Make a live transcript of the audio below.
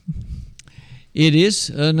It is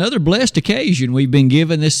another blessed occasion we've been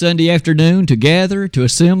given this Sunday afternoon to gather, to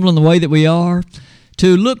assemble in the way that we are,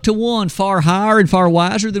 to look to one far higher and far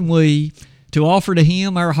wiser than we, to offer to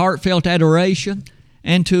Him our heartfelt adoration,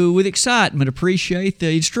 and to, with excitement, appreciate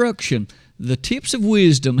the instruction, the tips of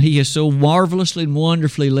wisdom He has so marvelously and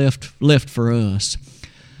wonderfully left for us.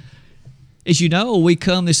 As you know, we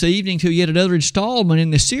come this evening to yet another installment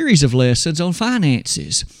in the series of lessons on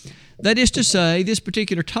finances. That is to say, this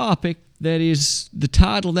particular topic that is the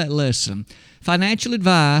title of that lesson, Financial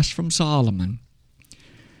Advice from Solomon.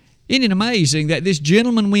 Isn't it amazing that this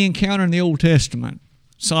gentleman we encounter in the Old Testament,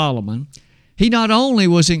 Solomon, he not only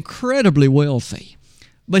was incredibly wealthy,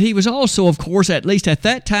 but he was also, of course, at least at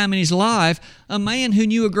that time in his life, a man who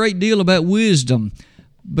knew a great deal about wisdom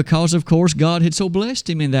because, of course, God had so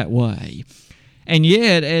blessed him in that way. And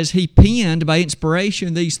yet, as he penned by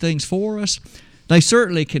inspiration these things for us, they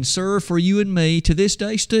certainly can serve for you and me to this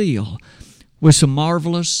day still with some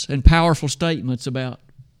marvelous and powerful statements about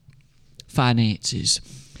finances.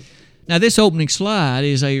 Now, this opening slide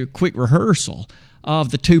is a quick rehearsal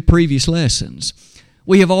of the two previous lessons.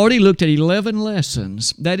 We have already looked at 11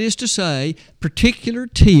 lessons, that is to say, particular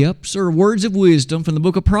tips or words of wisdom from the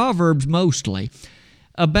book of Proverbs mostly,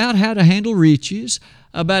 about how to handle riches,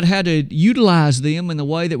 about how to utilize them in the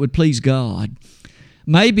way that would please God.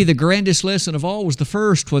 Maybe the grandest lesson of all was the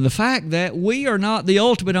first one, the fact that we are not the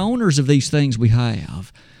ultimate owners of these things we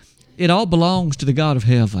have. It all belongs to the God of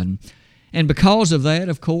heaven. And because of that,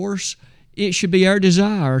 of course, it should be our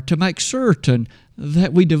desire to make certain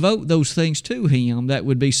that we devote those things to Him that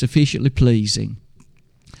would be sufficiently pleasing.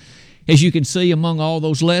 As you can see, among all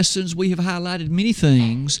those lessons, we have highlighted many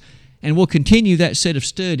things, and we'll continue that set of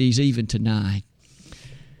studies even tonight.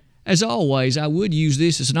 As always, I would use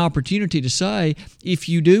this as an opportunity to say, if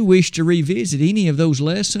you do wish to revisit any of those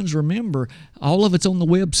lessons, remember, all of it's on the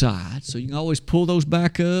website, so you can always pull those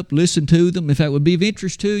back up, listen to them if that would be of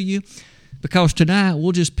interest to you, because tonight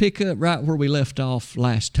we'll just pick up right where we left off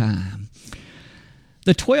last time.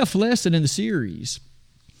 The 12th lesson in the series,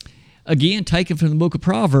 again taken from the book of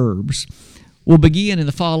Proverbs, will begin in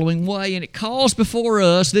the following way, and it calls before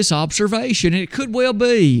us this observation, and it could well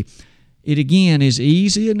be, it again is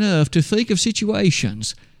easy enough to think of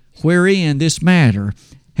situations wherein this matter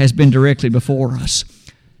has been directly before us.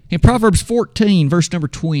 In Proverbs 14, verse number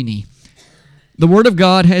 20, the Word of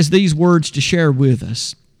God has these words to share with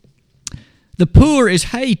us. The poor is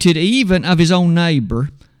hated even of his own neighbor,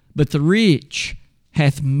 but the rich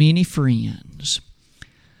hath many friends.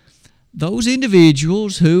 Those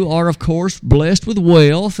individuals who are, of course, blessed with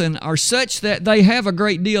wealth and are such that they have a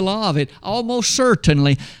great deal of it, almost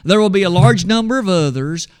certainly there will be a large number of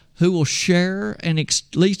others who will share and at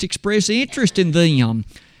least express interest in them.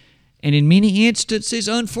 And in many instances,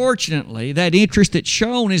 unfortunately, that interest that's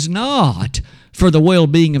shown is not for the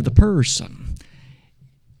well-being of the person.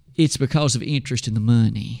 It's because of interest in the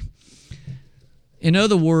money. In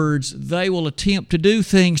other words, they will attempt to do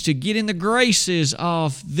things to get in the graces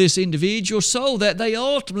of this individual so that they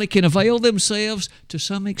ultimately can avail themselves to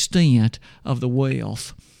some extent of the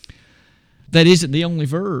wealth. That isn't the only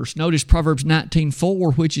verse. Notice Proverbs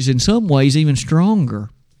 19:4, which is in some ways even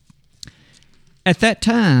stronger. At that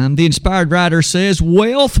time, the inspired writer says,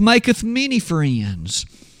 wealth maketh many friends,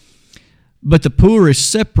 but the poor is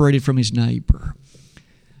separated from his neighbor.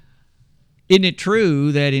 Isn't it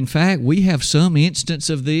true that, in fact, we have some instance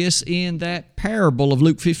of this in that parable of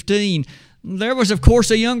Luke 15? There was, of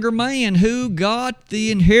course, a younger man who got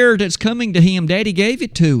the inheritance coming to him. Daddy gave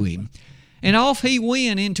it to him. And off he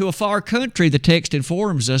went into a far country, the text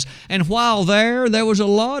informs us. And while there was a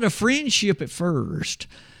lot of friendship at first.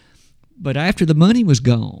 But after the money was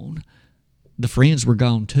gone, the friends were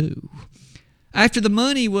gone too. After the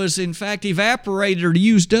money was, in fact, evaporated or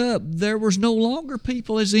used up, there was no longer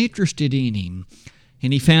people as interested in him,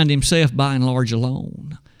 and he found himself by and large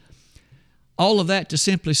alone. All of that to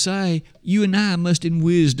simply say, you and I must in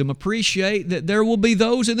wisdom appreciate that there will be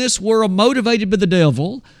those in this world motivated by the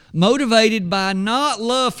devil, motivated by not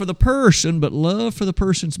love for the person, but love for the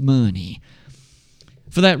person's money.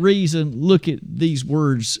 For that reason, look at these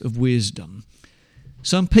words of wisdom.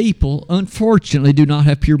 Some people, unfortunately, do not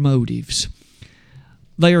have pure motives.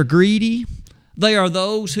 They are greedy. They are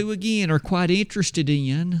those who, again, are quite interested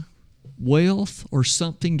in wealth or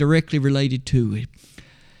something directly related to it.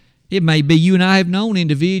 It may be you and I have known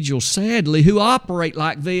individuals, sadly, who operate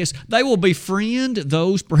like this. They will befriend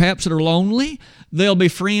those perhaps that are lonely. They'll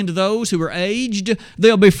befriend those who are aged.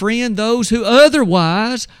 They'll befriend those who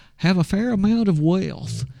otherwise have a fair amount of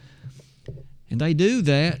wealth. And they do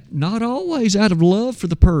that not always out of love for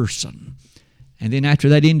the person. And then after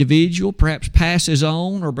that individual perhaps passes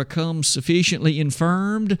on or becomes sufficiently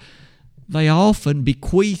infirmed, they often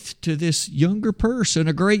bequeath to this younger person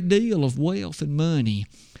a great deal of wealth and money.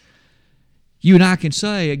 You and I can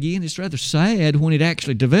say, again, it's rather sad when it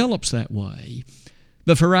actually develops that way.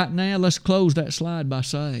 But for right now, let's close that slide by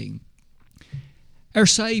saying, our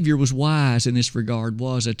Savior was wise in this regard,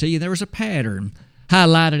 wasn't he? There was a pattern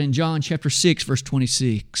highlighted in John chapter 6, verse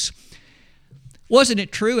 26. Wasn't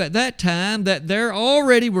it true at that time that there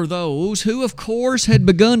already were those who, of course, had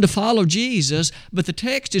begun to follow Jesus, but the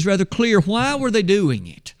text is rather clear. Why were they doing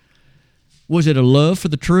it? Was it a love for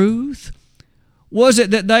the truth? Was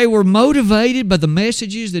it that they were motivated by the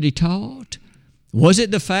messages that he taught? Was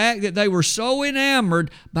it the fact that they were so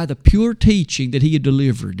enamored by the pure teaching that he had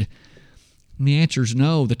delivered? And the answer is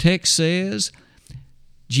no. The text says,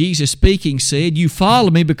 Jesus speaking said, "You follow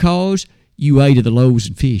me because you ate of the loaves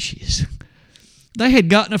and fishes." They had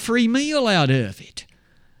gotten a free meal out of it.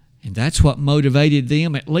 And that's what motivated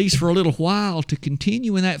them, at least for a little while, to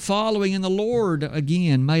continue in that following. And the Lord,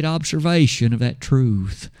 again, made observation of that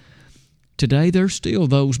truth. Today, there's still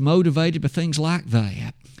those motivated by things like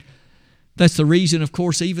that. That's the reason, of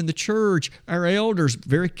course, even the church, our elders,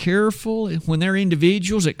 very careful when they're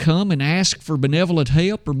individuals that come and ask for benevolent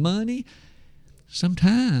help or money.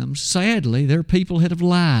 Sometimes, sadly, there are people that have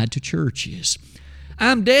lied to churches.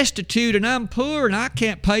 I'm destitute and I'm poor and I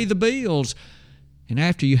can't pay the bills. And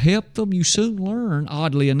after you help them, you soon learn,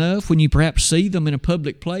 oddly enough, when you perhaps see them in a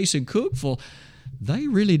public place in Cookeville, they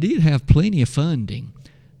really did have plenty of funding.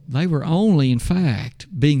 They were only, in fact,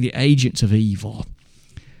 being the agents of evil.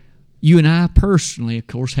 You and I personally, of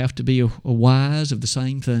course, have to be wise of the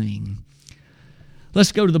same thing.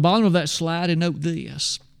 Let's go to the bottom of that slide and note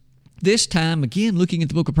this. This time, again, looking at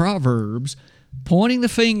the book of Proverbs, pointing the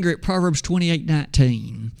finger at Proverbs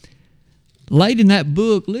 28:19. Late in that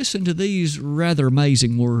book, listen to these rather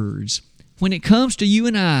amazing words. When it comes to you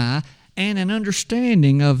and I and an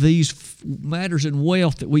understanding of these matters in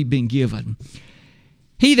wealth that we've been given,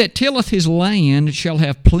 he that tilleth his land shall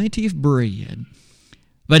have plenty of bread,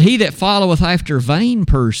 but he that followeth after vain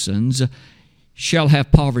persons shall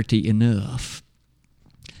have poverty enough.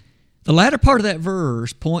 The latter part of that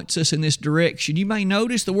verse points us in this direction. You may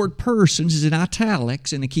notice the word persons is in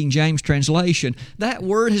italics in the King James translation. That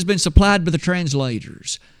word has been supplied by the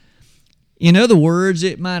translators. In other words,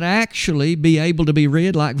 it might actually be able to be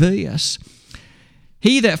read like this: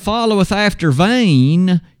 he that followeth after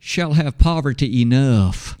vain shall have poverty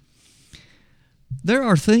enough. There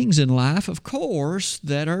are things in life, of course,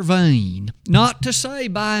 that are vain. Not to say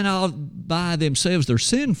by themselves they're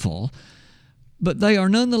sinful, but they are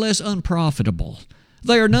nonetheless unprofitable.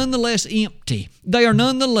 They are nonetheless empty. They are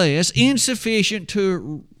nonetheless insufficient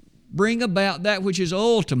to bring about that which is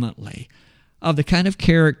ultimately of the kind of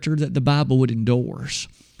character that the Bible would endorse.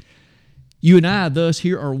 You and I, thus,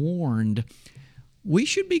 here are warned. We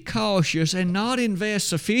should be cautious and not invest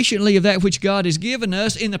sufficiently of that which God has given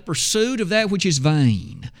us in the pursuit of that which is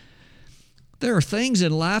vain. There are things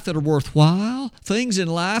in life that are worthwhile, things in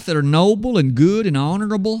life that are noble and good and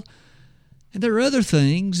honorable, and there are other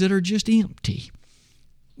things that are just empty.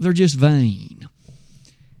 They're just vain.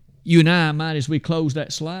 You and I might, as we close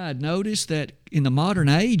that slide, notice that in the modern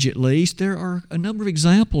age, at least, there are a number of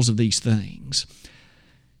examples of these things.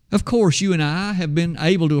 Of course, you and I have been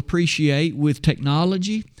able to appreciate with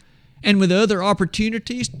technology and with other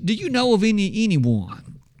opportunities. Do you know of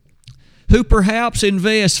anyone who perhaps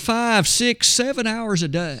invests 5, 6, 7 hours a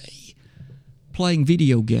day playing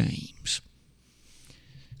video games,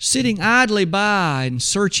 sitting idly by and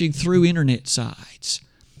searching through internet sites?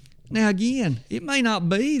 Now again, it may not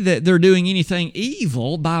be that they're doing anything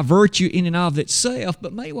evil by virtue in and of itself,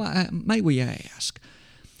 but may we ask,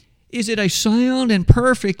 is it a sound and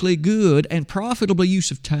perfectly good and profitable use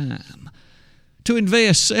of time to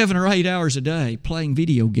invest 7 or 8 hours a day playing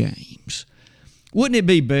video games? Wouldn't it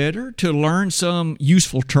be better to learn some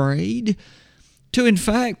useful trade, to in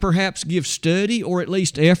fact perhaps give study or at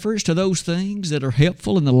least efforts to those things that are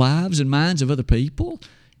helpful in the lives and minds of other people,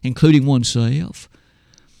 including oneself?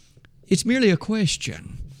 It's merely a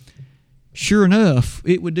question. Sure enough,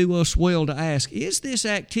 it would do us well to ask, is this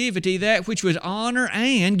activity that which would honor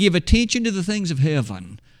and give attention to the things of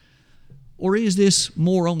heaven? Or is this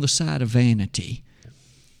more on the side of vanity?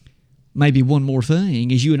 Maybe one more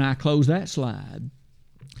thing as you and I close that slide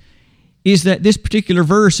is that this particular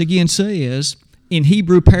verse again says, in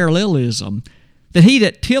Hebrew parallelism, that he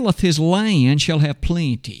that tilleth his land shall have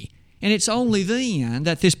plenty. And it's only then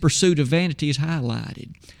that this pursuit of vanity is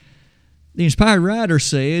highlighted. The inspired writer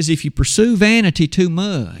says, if you pursue vanity too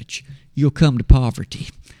much, you'll come to poverty.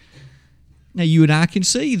 Now, you and I can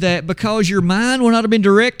see that because your mind will not have been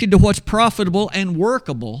directed to what's profitable and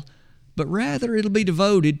workable, but rather it'll be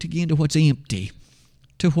devoted again to what's empty,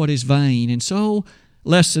 to what is vain. And so,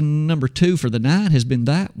 lesson number 2 for the night has been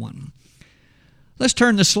that one. Let's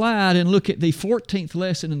turn the slide and look at the 14th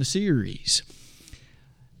lesson in the series.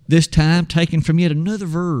 This time taken from yet another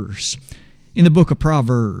verse in the book of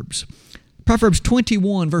Proverbs. Proverbs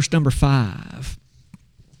 21, verse number 5.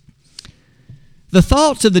 The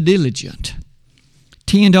thoughts of the diligent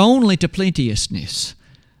tend only to plenteousness,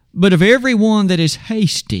 but of every one that is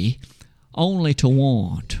hasty, only to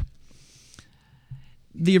want.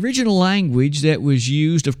 The original language that was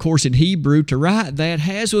used, of course, in Hebrew to write that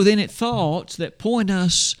has within it thoughts that point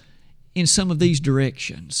us in some of these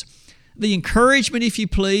directions. The encouragement, if you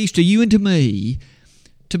please, to you and to me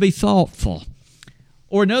to be thoughtful,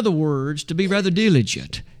 or in other words, to be rather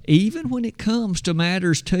diligent, even when it comes to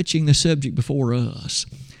matters touching the subject before us.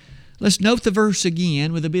 Let's note the verse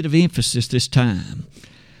again with a bit of emphasis this time.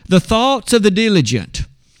 The thoughts of the diligent.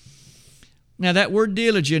 Now that word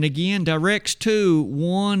diligent again directs to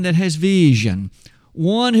one that has vision,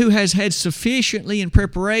 one who has had sufficiently in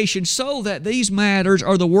preparation so that these matters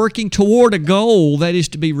are the working toward a goal that is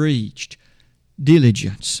to be reached.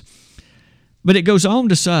 Diligence. But it goes on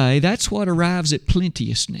to say that's what arrives at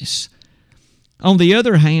plenteousness. On the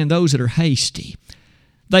other hand, those that are hasty,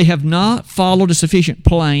 they have not followed a sufficient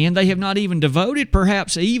plan. They have not even devoted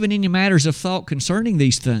perhaps even any matters of thought concerning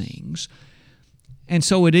these things. And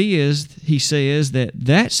so it is, he says,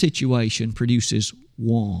 that situation produces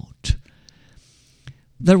want.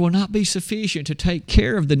 There will not be sufficient to take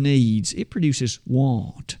care of the needs. It produces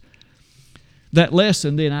want. That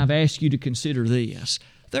lesson, then, I've asked you to consider this.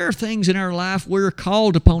 There are things in our life we're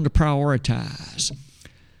called upon to prioritize.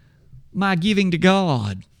 My giving to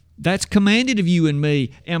God, that's commanded of you and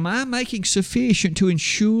me. Am I making sufficient to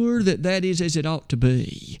ensure that that is as it ought to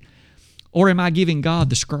be? Or am I giving God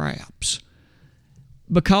the scraps?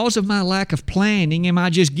 Because of my lack of planning, am I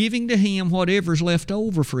just giving to Him whatever's left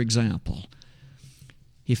over, for example?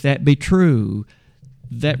 If that be true,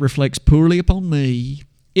 that reflects poorly upon me.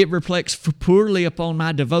 It reflects poorly upon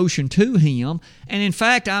my devotion to Him. And in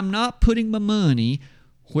fact, I'm not putting my money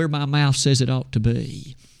where my mouth says it ought to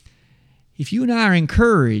be. If you and I are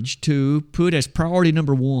encouraged to put as priority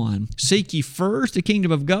number 1, seek ye first the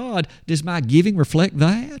kingdom of God, does my giving reflect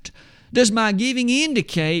that? Does my giving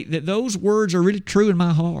indicate that those words are really true in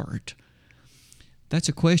my heart? That's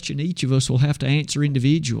a question each of us will have to answer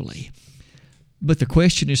individually. But the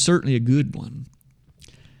question is certainly a good one.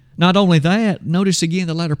 Not only that, notice again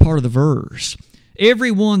the latter part of the verse.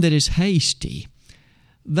 Everyone that is hasty.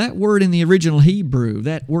 That word in the original Hebrew,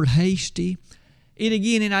 that word hasty,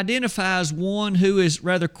 it identifies one who is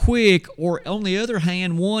rather quick, or on the other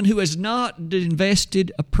hand, one who has not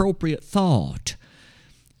invested appropriate thought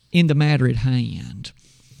in the matter at hand.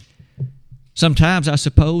 Sometimes, I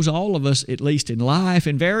suppose, all of us, at least in life,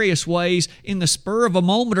 in various ways, in the spur of a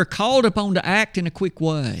moment, are called upon to act in a quick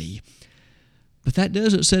way. But that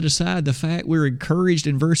doesn't set aside the fact we're encouraged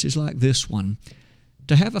in verses like this one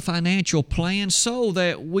to have a financial plan so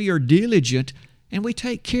that we are diligent and we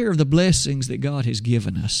take care of the blessings that God has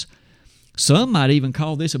given us. Some might even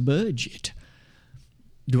call this a budget.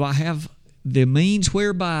 Do I have the means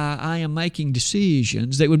whereby I am making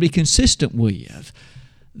decisions that would be consistent with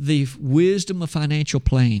the wisdom of financial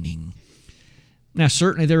planning? Now,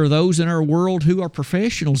 certainly there are those in our world who are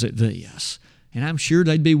professionals at this, and I'm sure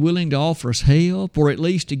they'd be willing to offer us help or at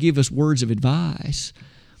least to give us words of advice.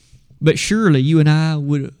 But surely you and I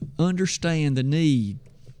would understand the need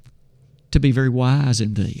to be very wise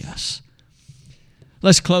in this.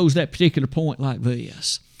 Let's close that particular point like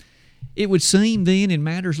this. It would seem then in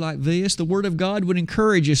matters like this, the Word of God would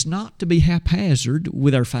encourage us not to be haphazard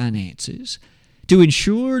with our finances, to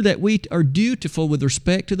ensure that we are dutiful with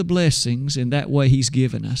respect to the blessings in that way He's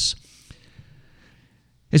given us.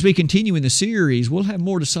 As we continue in the series, we'll have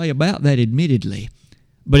more to say about that admittedly,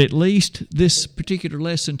 but at least this particular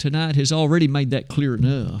lesson tonight has already made that clear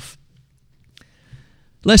enough.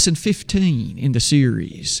 Lesson 15 in the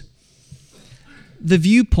series, the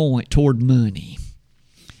viewpoint toward money.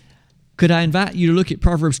 Could I invite you to look at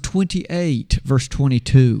Proverbs 28, verse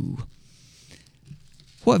 22?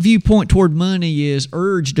 What viewpoint toward money is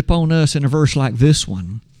urged upon us in a verse like this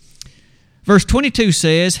one? Verse 22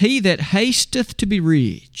 says, "He that hasteth to be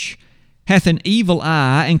rich hath an evil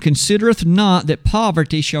eye, and considereth not that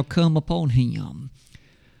poverty shall come upon him."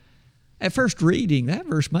 At first reading, that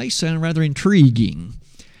verse may sound rather intriguing.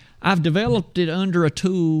 I've developed it under a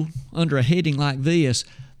tool, under a heading like this,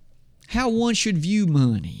 how one should view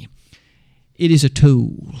money. It is a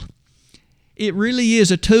tool. it really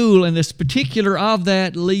is a tool, and this particular of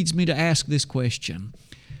that leads me to ask this question.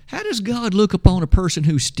 How does God look upon a person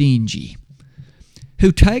who's stingy,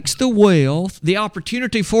 who takes the wealth, the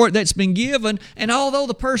opportunity for it that's been given, and although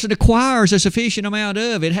the person acquires a sufficient amount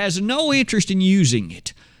of it, has no interest in using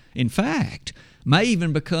it? In fact, may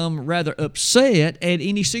even become rather upset at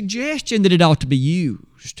any suggestion that it ought to be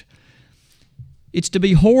used. It's to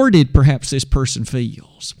be hoarded, perhaps this person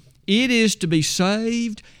feels. It is to be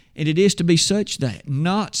saved, and it is to be such that,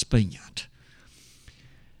 not spent.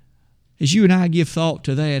 As you and I give thought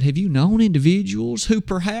to that, have you known individuals who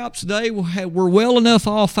perhaps they were well enough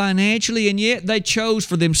off financially, and yet they chose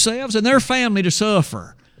for themselves and their family to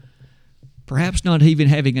suffer? Perhaps not even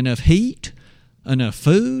having enough heat, enough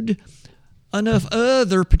food, enough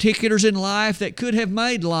other particulars in life that could have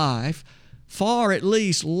made life far at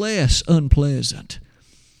least less unpleasant.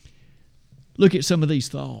 Look at some of these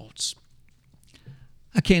thoughts.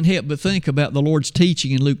 I can't help but think about the Lord's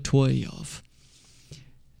teaching in Luke 12.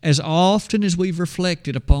 As often as we've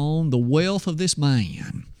reflected upon the wealth of this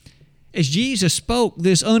man, as Jesus spoke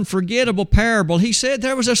this unforgettable parable, he said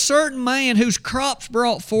there was a certain man whose crops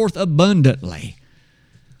brought forth abundantly.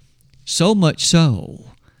 So much so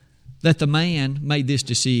that the man made this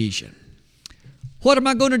decision. What am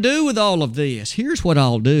I going to do with all of this? Here's what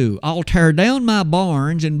I'll do. I'll tear down my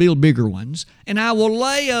barns and build bigger ones, and I will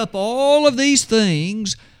lay up all of these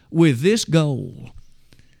things with this goal.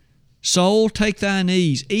 Soul, take thine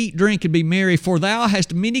ease, eat, drink, and be merry, for thou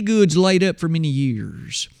hast many goods laid up for many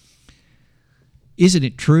years. Isn't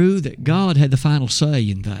it true that God had the final say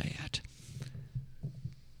in that?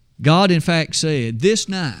 God, in fact, said, this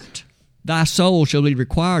night thy soul shall be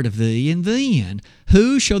required of thee, and then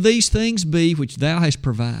who shall these things be which thou hast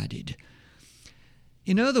provided?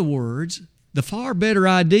 In other words, the far better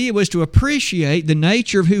idea was to appreciate the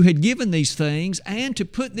nature of who had given these things and to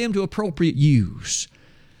put them to appropriate use.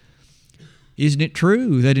 Isn't it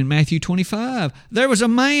true that in Matthew 25, there was a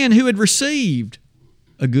man who had received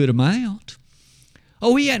a good amount?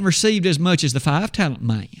 Oh, he hadn't received as much as the 5-talent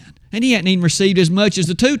man, and he hadn't even received as much as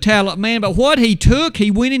the 2-talent man, but what he took,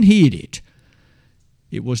 he went and hid it.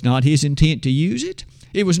 It was not his intent to use it.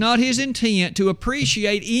 It was not his intent to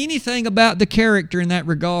appreciate anything about the character in that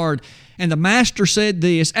regard. And the master said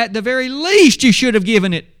this, at the very least you should have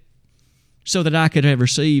given it so that I could have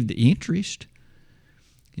received the interest.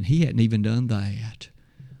 And he hadn't even done that.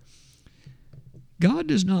 God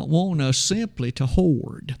does not want us simply to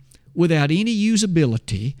hoard without any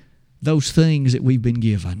usability those things that we've been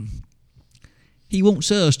given. He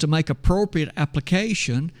wants us to make appropriate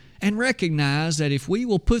application and recognize that if we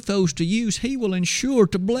will put those to use, He will ensure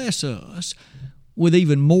to bless us with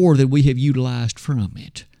even more than we have utilized from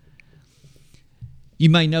it. You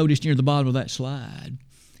may notice near the bottom of that slide,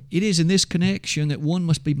 it is in this connection that one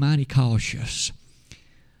must be mighty cautious,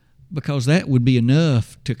 because that would be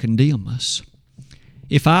enough to condemn us.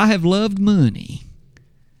 If I have loved money,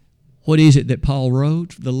 what is it that Paul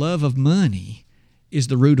wrote? The love of money is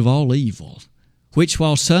the root of all evil, which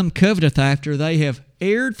while some coveteth after, they have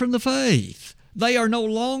erred from the faith. They are no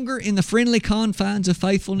longer in the friendly confines of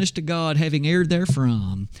faithfulness to God, having erred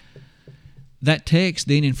therefrom. That text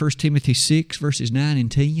then in 1 Timothy 6, verses 9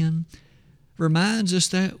 and 10, reminds us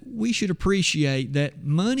that we should appreciate that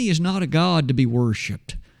money is not a God to be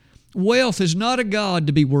worshipped. Wealth is not a God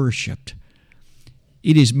to be worshipped.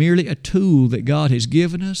 It is merely a tool that God has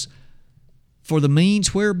given us for the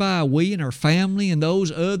means whereby we and our family and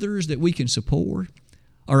those others that we can support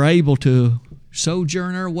are able to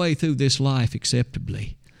sojourn our way through this life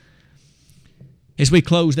acceptably. As we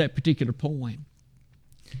close that particular point,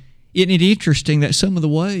 isn't it interesting that some of the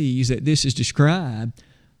ways that this is described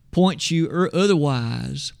points you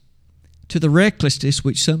otherwise to the recklessness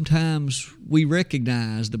which sometimes we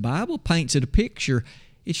recognize? The Bible paints it a picture.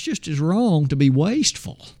 It's just as wrong to be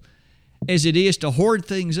wasteful as it is to hoard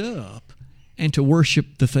things up and to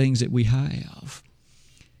worship the things that we have.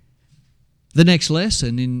 The next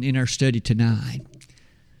lesson in our study tonight,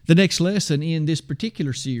 the next lesson in this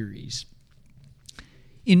particular series,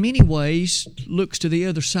 in many ways looks to the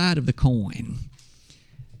other side of the coin.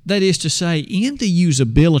 That is to say, in the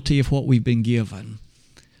usability of what we've been given,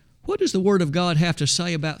 what does the Word of God have to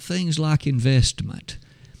say about things like investment?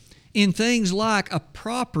 In things like a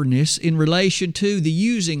properness in relation to the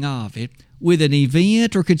using of it with an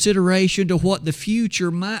event or consideration to what the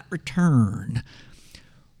future might return.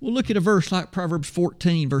 We'll look at a verse like Proverbs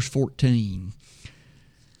 14, verse 14.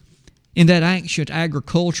 In that ancient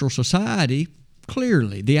agricultural society,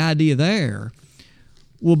 clearly the idea there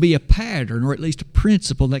will be a pattern or at least a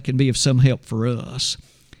principle that can be of some help for us.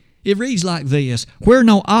 It reads like this: where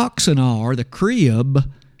no oxen are, the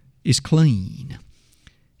crib is clean.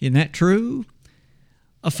 Isn't that true?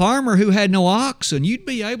 A farmer who had no oxen, you'd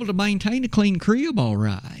be able to maintain a clean crib all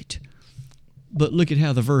right. But look at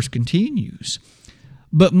how the verse continues.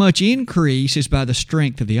 But much increase is by the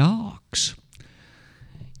strength of the ox.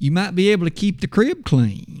 You might be able to keep the crib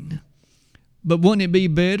clean, but wouldn't it be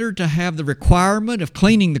better to have the requirement of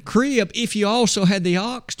cleaning the crib if you also had the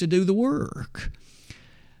ox to do the work?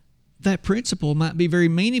 That principle might be very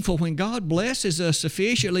meaningful. When God blesses us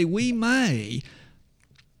sufficiently, we may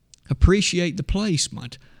appreciate the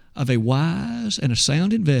placement of a wise and a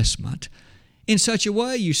sound investment in such a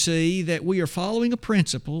way, you see, that we are following a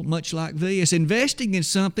principle much like this, investing in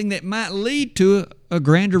something that might lead to a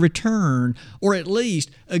grander return, or at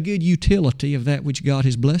least a good utility of that which God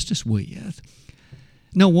has blessed us with.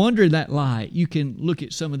 No wonder in that light you can look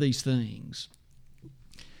at some of these things.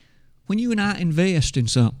 When you and I invest in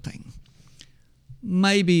something,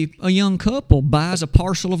 maybe a young couple buys a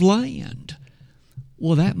parcel of land.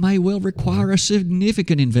 Well, that may well require a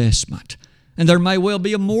significant investment. And there may well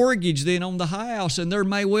be a mortgage then on the house, and there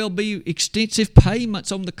may well be extensive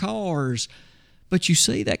payments on the cars. But you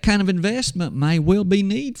see, that kind of investment may well be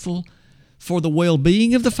needful for the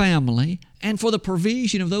well-being of the family and for the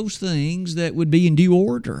provision of those things that would be in due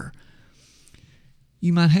order.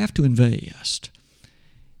 You might have to invest.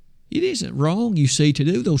 It isn't wrong, you see, to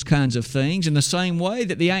do those kinds of things in the same way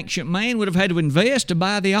that the ancient man would have had to invest to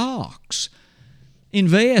buy the ox.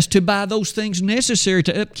 Invest to buy those things necessary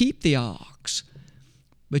to upkeep the ox.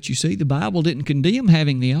 But you see, the Bible didn't condemn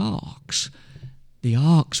having the ox. The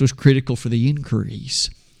ox was critical for the increase.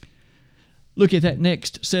 Look at that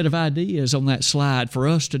next set of ideas on that slide for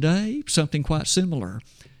us today, something quite similar.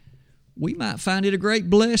 We might find it a great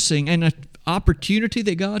blessing and an opportunity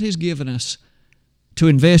that God has given us to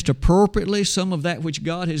invest appropriately some of that which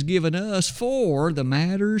God has given us for the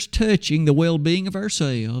matters touching the well-being of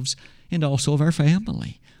ourselves and also of our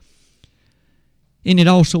family. Isn't it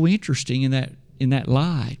also interesting in that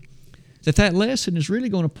light that lesson is really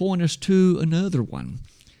going to point us to another one?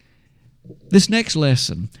 This next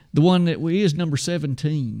lesson, the one that is number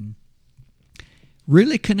 17,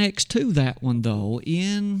 really connects to that one, though,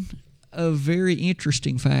 in a very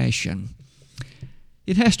interesting fashion.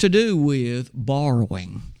 It has to do with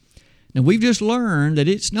borrowing. Now, we've just learned that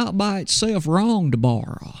it's not by itself wrong to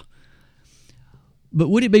borrow. But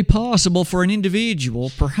would it be possible for an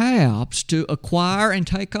individual, perhaps, to acquire and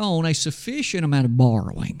take on a sufficient amount of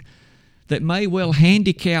borrowing that may well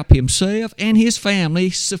handicap himself and his family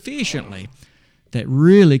sufficiently that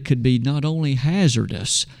really could be not only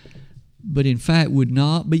hazardous, but in fact would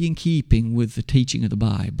not be in keeping with the teaching of the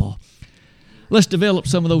Bible? Let's develop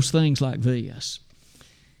some of those things like this.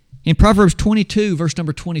 In Proverbs 22, verse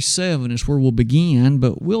number 27 is where we'll begin,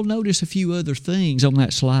 but we'll notice a few other things on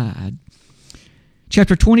that slide.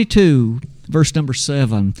 Chapter 22, verse number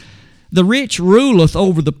 7. The rich ruleth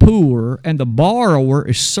over the poor, and the borrower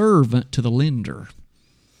is servant to the lender.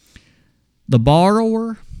 The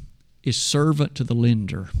borrower is servant to the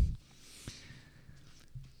lender.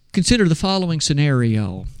 Consider the following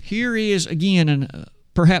scenario. Here is, again,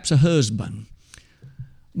 perhaps a husband,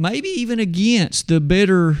 maybe even against the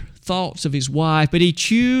better thoughts of his wife, but he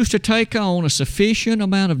chooses to take on a sufficient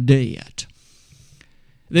amount of debt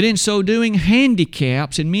that in so doing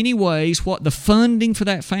handicaps in many ways what the funding for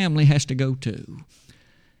that family has to go to.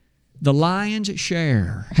 The lion's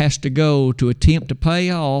share has to go to attempt to pay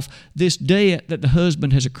off this debt that the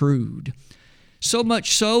husband has accrued. So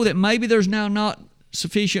much so that maybe there's now not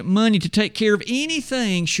sufficient money to take care of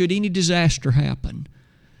anything should any disaster happen.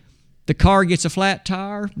 The car gets a flat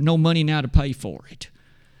tire, no money now to pay for it.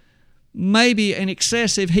 Maybe an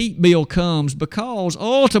excessive heat bill comes because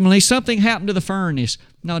ultimately something happened to the furnace,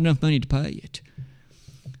 not enough money to pay it.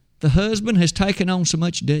 The husband has taken on so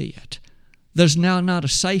much debt. There's now not a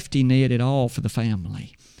safety net at all for the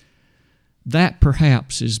family. That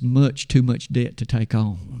perhaps is much too much debt to take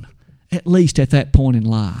on, at least at that point in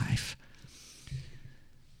life.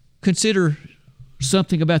 Consider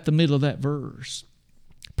something about the middle of that verse.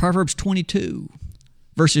 Proverbs 22,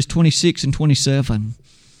 verses 26 and 27.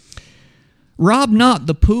 Rob not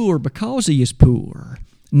the poor because he is poor,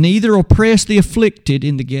 neither oppress the afflicted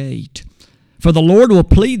in the gate. For the Lord will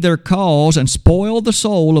plead their cause and spoil the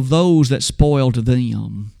soul of those that spoil to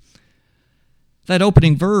them. That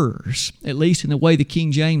opening verse, at least in the way the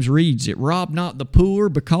King James reads it, rob not the poor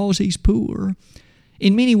because he's poor.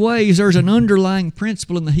 In many ways, there's an underlying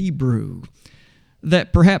principle in the Hebrew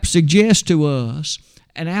that perhaps suggests to us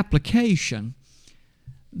an application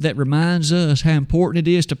that reminds us how important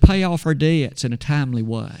it is to pay off our debts in a timely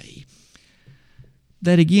way.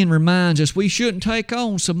 That again reminds us we shouldn't take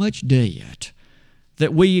on so much debt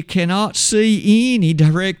that we cannot see any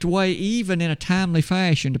direct way, even in a timely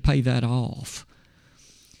fashion, to pay that off.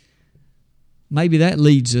 Maybe that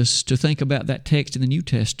leads us to think about that text in the New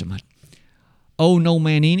Testament. Owe no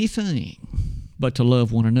man anything but to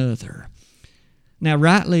love one another. Now,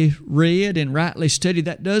 rightly read and rightly studied,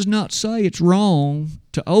 that does not say it's wrong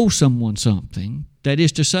to owe someone something. That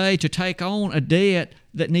is to say, to take on a debt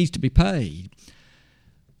that needs to be paid.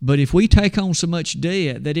 But if we take on so much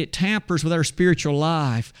debt that it tampers with our spiritual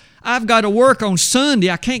life, I've got to work on Sunday,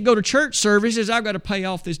 I can't go to church services, I've got to pay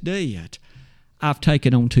off this debt. I've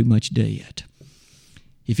taken on too much debt.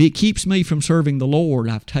 If it keeps me from serving the Lord,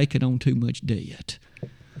 I've taken on too much debt.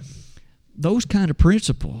 Those kind of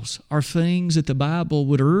principles are things that the Bible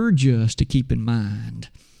would urge us to keep in mind.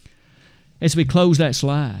 As we close that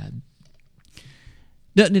slide,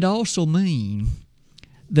 doesn't it also mean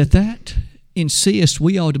that insists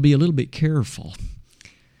we ought to be a little bit careful?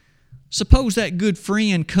 Suppose that good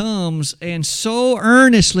friend comes and so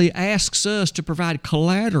earnestly asks us to provide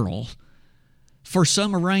collateral for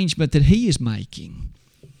some arrangement that he is making.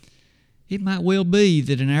 It might well be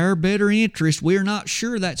that in our better interest, we're not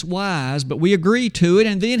sure that's wise, but we agree to it,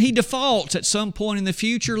 and then he defaults at some point in the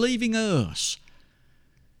future, leaving us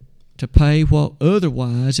to pay what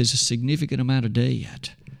otherwise is a significant amount of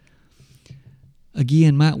debt.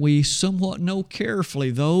 Again, might we somewhat know carefully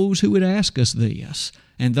those who would ask us this,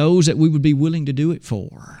 and those that we would be willing to do it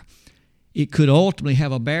for. It could ultimately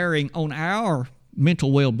have a bearing on our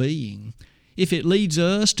mental well-being. If it leads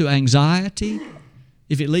us to anxiety,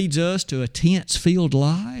 if it leads us to a tense-filled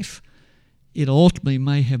life, it ultimately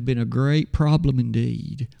may have been a great problem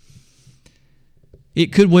indeed.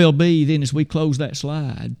 It could well be, then, as we close that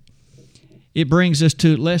slide, it brings us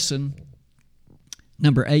to lesson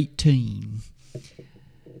number 18.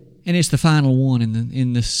 And it's the final one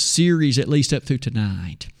in the series, at least up through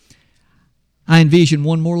tonight. I envision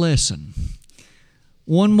one more lesson.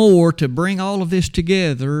 One more to bring all of this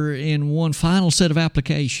together in one final set of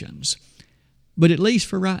applications. But at least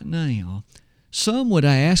for right now, some would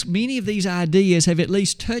ask, many of these ideas have at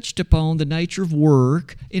least touched upon the nature of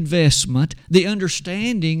work, investment, the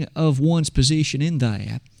understanding of one's position in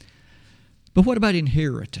that. But what about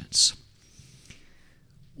inheritance?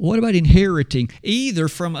 What about inheriting either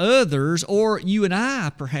from others or you and I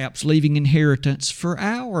perhaps leaving inheritance for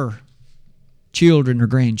our children or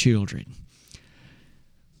grandchildren?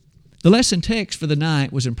 The lesson text for the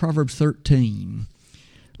night was in Proverbs 13.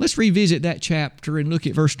 Let's revisit that chapter and look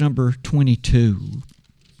at verse number 22.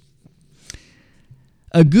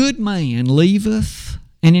 A good man leaveth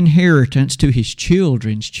an inheritance to his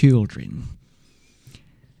children's children.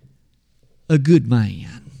 A good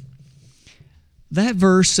man. That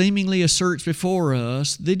verse seemingly asserts before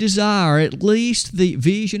us the desire, at least the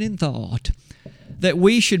vision and thought, that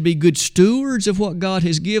we should be good stewards of what God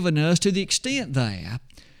has given us to the extent that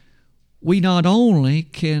we not only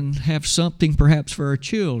can have something perhaps for our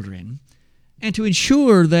children, and to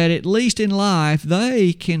ensure that at least in life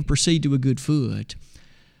they can proceed to a good foot,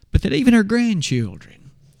 but that even our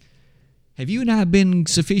grandchildren. Have you and I been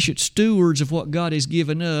sufficient stewards of what God has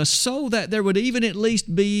given us so that there would even at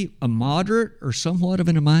least be a moderate or somewhat of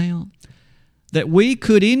an amount that we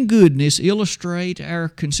could in goodness illustrate our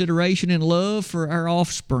consideration and love for our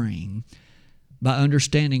offspring by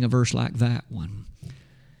understanding a verse like that one?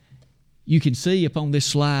 You can see upon this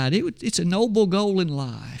slide, it's a noble goal in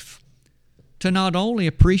life to not only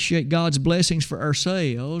appreciate God's blessings for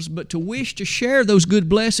ourselves, but to wish to share those good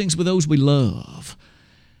blessings with those we love,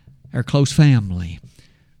 our close family,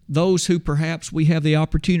 those who perhaps we have the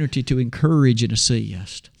opportunity to encourage and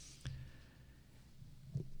assist.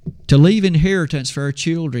 To leave inheritance for our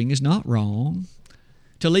children is not wrong.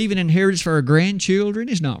 To leave an inheritance for our grandchildren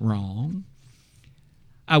is not wrong.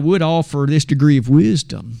 I would offer this degree of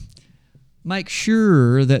wisdom. Make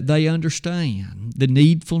sure that they understand the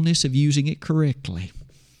needfulness of using it correctly.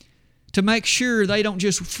 To make sure they don't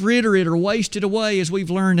just fritter it or waste it away, as we've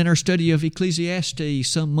learned in our study of Ecclesiastes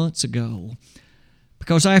some months ago.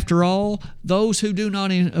 Because after all, those who do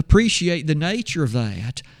not appreciate the nature of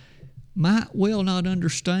that might well not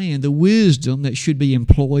understand the wisdom that should be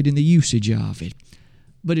employed in the usage of it.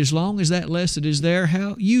 But as long as that lesson is there,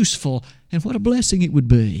 how useful and what a blessing it would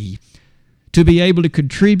be to be able to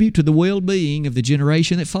contribute to the well-being of the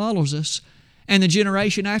generation that follows us and the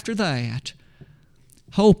generation after that,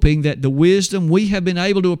 hoping that the wisdom we have been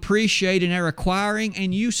able to appreciate in our acquiring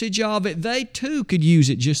and usage of it, they too could use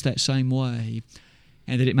it just that same way,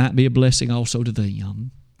 and that it might be a blessing also to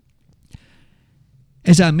them.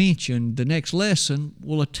 As I mentioned, the next lesson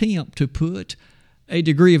will attempt to put a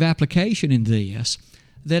degree of application in this,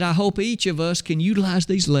 that I hope each of us can utilize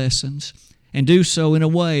these lessons and do so in a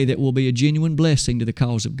way that will be a genuine blessing to the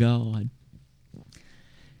cause of God.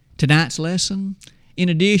 Tonight's lesson, in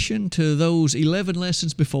addition to those 11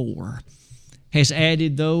 lessons before, has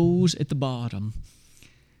added those at the bottom.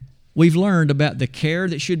 We've learned about the care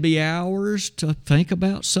that should be ours to think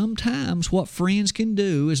about sometimes what friends can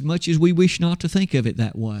do, as much as we wish not to think of it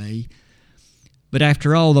that way. But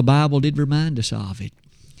after all, the Bible did remind us of it.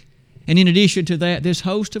 And in addition to that, this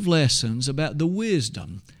host of lessons about the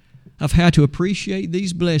wisdom of how to appreciate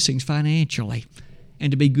these blessings financially and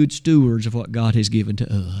to be good stewards of what God has given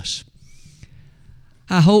to us.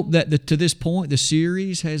 I hope that to this point the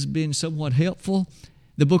series has been somewhat helpful.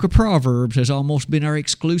 The book of Proverbs has almost been our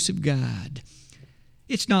exclusive guide.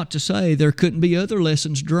 It's not to say there couldn't be other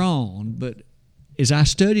lessons drawn, but as I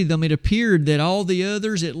studied them, it appeared that all the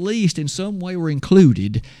others, at least in some way, were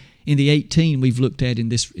included in the 18 we've looked at in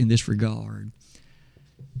this regard.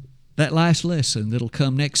 That last lesson that'll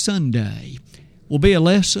come next Sunday will be a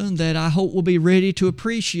lesson that I hope will be ready to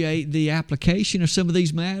appreciate the application of some of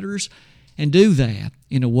these matters and do that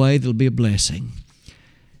in a way that'll be a blessing.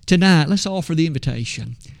 Tonight, let's offer the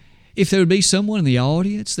invitation. If there would be someone in the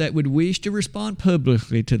audience that would wish to respond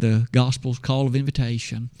publicly to the gospel's call of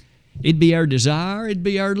invitation, it'd be our desire, it'd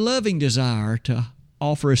be our loving desire to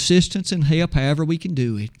offer assistance and help however we can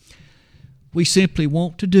do it. We simply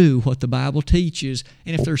want to do what the Bible teaches,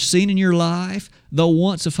 and if there's sin in your life, though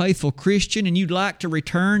once a faithful Christian, and you'd like to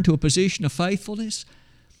return to a position of faithfulness,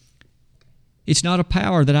 it's not a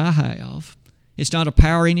power that I have. It's not a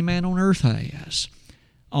power any man on earth has.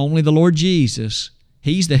 Only the Lord Jesus,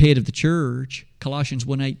 He's the head of the church, Colossians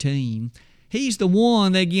 1:18. He's the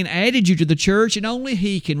one that again added you to the church, and only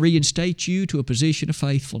He can reinstate you to a position of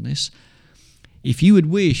faithfulness. If you would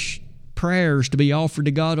wish prayers to be offered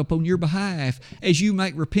to God upon your behalf as you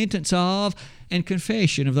make repentance of and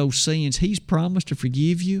confession of those sins He's promised to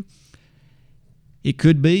forgive you, it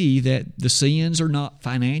could be that the sins are not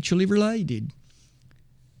financially related,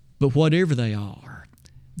 but whatever they are,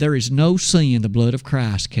 there is no sin the blood of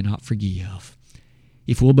Christ cannot forgive.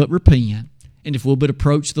 If we'll but repent, and if we'll but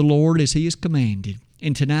approach the Lord as He has commanded.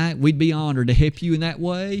 And tonight we'd be honored to help you in that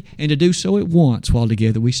way and to do so at once while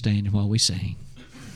together we stand and while we sing.